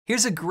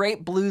Here's a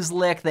great blues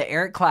lick that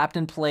Eric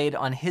Clapton played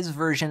on his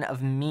version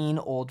of Mean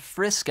Old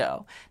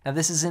Frisco. Now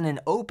this is in an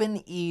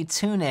open E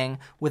tuning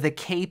with a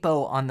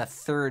capo on the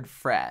 3rd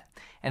fret.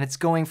 And it's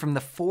going from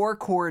the 4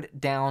 chord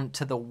down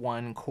to the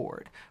 1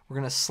 chord. We're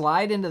gonna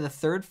slide into the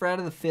 3rd fret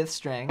of the 5th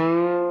string,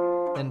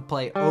 then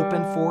play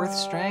open 4th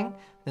string,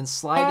 then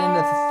slide into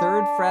the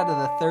 3rd fret of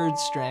the 3rd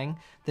string,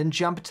 then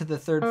jump to the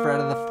 3rd fret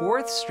of the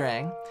 4th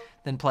string,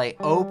 then play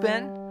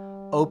open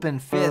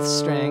 5th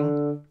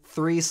string,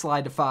 3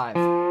 slide to 5,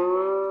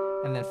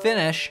 and then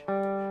finish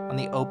on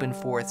the open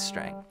 4th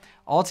string.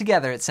 All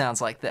together it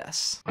sounds like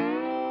this.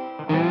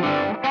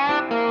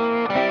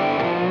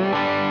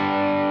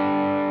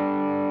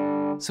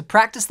 So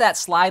practice that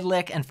slide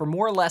lick, and for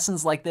more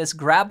lessons like this,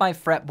 grab my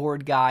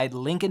fretboard guide,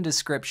 link in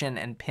description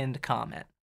and pinned comment.